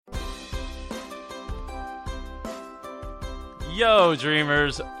Yo,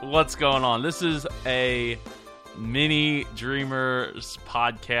 Dreamers, what's going on? This is a mini Dreamers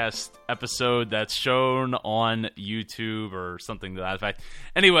podcast episode that's shown on YouTube or something to that effect.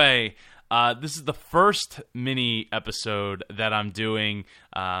 Anyway, this is the first mini episode that I'm doing.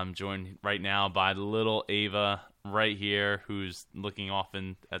 I'm joined right now by little Ava right here, who's looking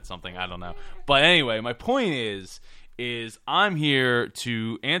often at something, I don't know. But anyway, my point is I'm here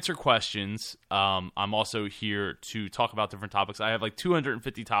to answer questions. I'm also here to talk about different topics. I have like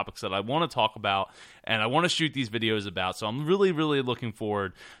 250 topics that I want to talk about and I want to shoot these videos about. So I'm really, really looking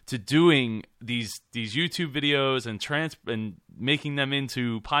forward to doing these YouTube videos and making them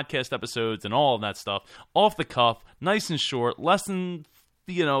into podcast episodes and all of that stuff off the cuff, nice and short, less than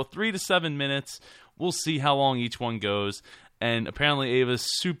 3 to 7 minutes. We'll see how long each one goes. And apparently Ava's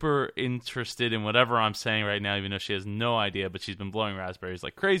super interested in whatever I'm saying right now, even though she has no idea, but she's been blowing raspberries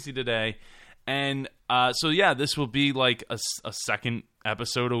like crazy today. And so, yeah, this will be like a second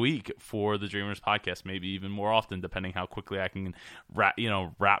episode a week for the Dreamers podcast, maybe even more often, depending how quickly I can wrap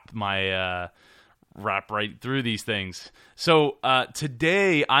right through these things. So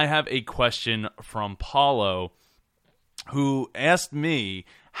today I have a question from Paulo, who asked me,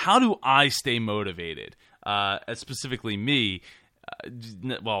 how do I stay motivated? Specifically me,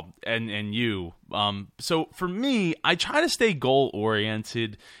 and you. So for me, I try to stay goal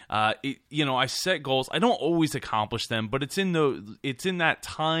oriented. I set goals. I don't always accomplish them, but it's in that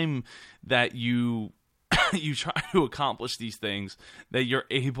time that you you try to accomplish these things that you're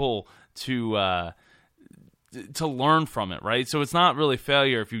able to learn from it, right? So it's not really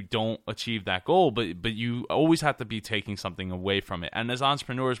failure if you don't achieve that goal, but you always have to be taking something away from it. And as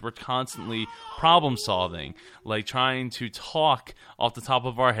entrepreneurs, we're constantly problem solving, like trying to talk off the top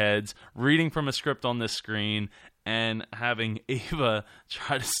of our heads, reading from a script on this screen, and having Ava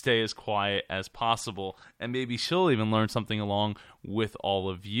try to stay as quiet as possible. And maybe she'll even learn something along with all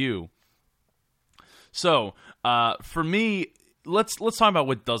of you. So for me, Let's talk about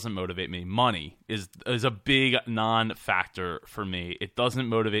what doesn't motivate me. Money is a big non-factor for me. It doesn't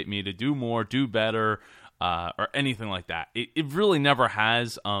motivate me to do more, do better, or anything like that. It really never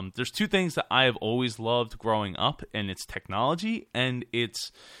has. There's two things that I have always loved growing up, and it's technology and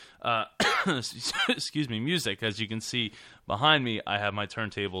it's music. As you can see behind me, I have my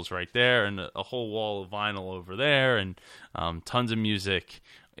turntables right there and a whole wall of vinyl over there, and tons of music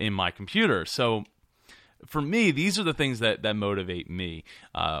in my computer. So for me, these are the things that motivate me.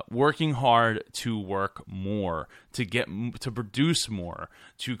 Working hard to work more, to produce more,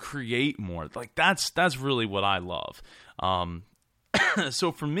 to create more. Like that's really what I love.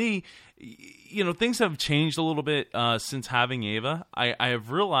 So for me, things have changed a little bit since having Ava. I have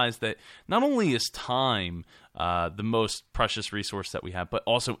realized that not only is time the most precious resource that we have, but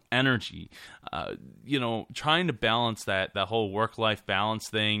also energy. Trying to balance that whole work-life balance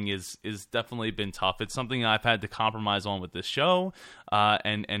thing is definitely been tough. It's something I've had to compromise on with this show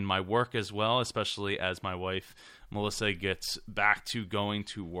and my work as well, especially as my wife Melissa gets back to going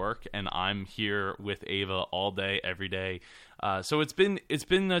to work and I'm here with Ava all day, every day. So it's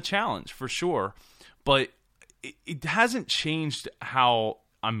been a challenge for sure, but it hasn't changed how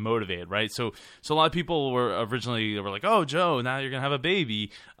I'm motivated, right? So a lot of people were like, "Oh, Joe, now you're gonna have a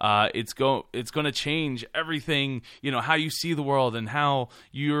baby. It's gonna change everything. How you see the world and how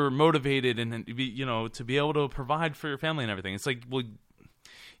you're motivated, and to be able to provide for your family and everything." It's like, well,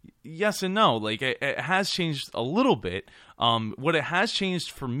 yes and no. Like it has changed a little bit. What it has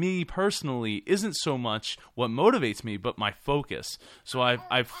changed for me personally isn't so much what motivates me, but my focus. So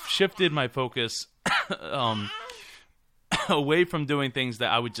I've shifted my focus away from doing things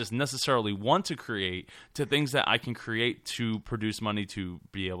that I would just necessarily want to create to things that I can create to produce money to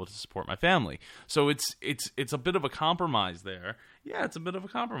be able to support my family. So it's a bit of a compromise there. Yeah, it's a bit of a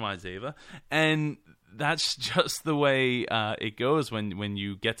compromise, Ava. And that's just the way it goes when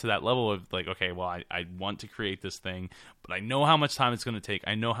you get to that level of like, okay, well, I want to create this thing, but I know how much time it's going to take.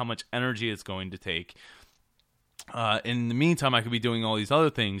 I know how much energy it's going to take. In the meantime, I could be doing all these other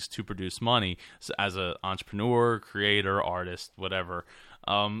things to produce money as an entrepreneur, creator, artist, whatever.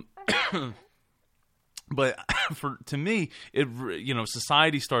 But to me,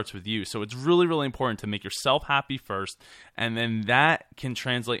 society starts with you. So it's really, really important to make yourself happy first, and then that can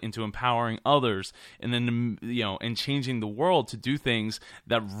translate into empowering others, and then and changing the world to do things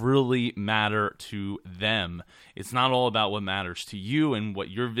that really matter to them. It's not all about what matters to you and what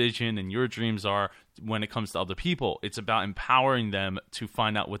your vision and your dreams are when it comes to other people. It's about empowering them to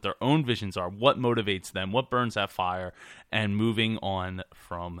find out what their own visions are, what motivates them, what burns that fire, and moving on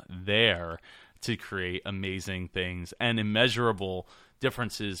from there to create amazing things and immeasurable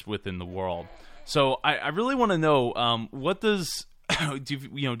differences within the world. So I really want to know what does do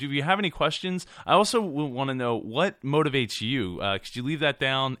you have any questions? I also want to know what motivates you. Could you leave that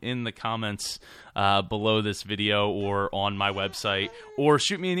down in the comments below this video or on my website, or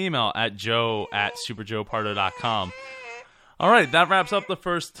shoot me an email at joe@superjoepardo.com. All right, that wraps up the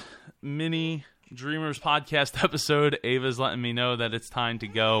first mini Dreamers podcast episode. Ava's letting me know that it's time to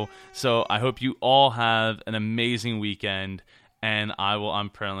go. So I hope you all have an amazing weekend. And I'm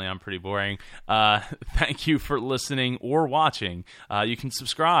pretty boring. Thank you for listening or watching. You can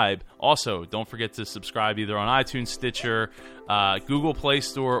subscribe. Also, don't forget to subscribe either on iTunes, Stitcher, Google Play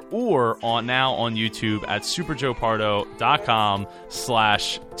Store, or on YouTube at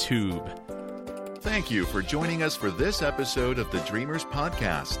superjoepardo.com/tube. Thank you for joining us for this episode of the Dreamers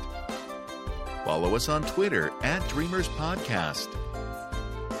Podcast. Follow us on Twitter at Dreamers Podcast.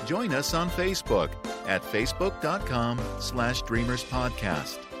 Join us on Facebook at facebook.com/Dreamers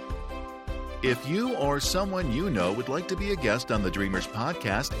Podcast. If you or someone you know would like to be a guest on the Dreamers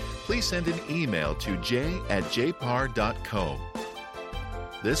Podcast, please send an email to j@jpar.co.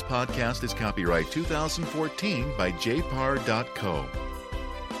 This podcast is copyright 2014 by jpar.co.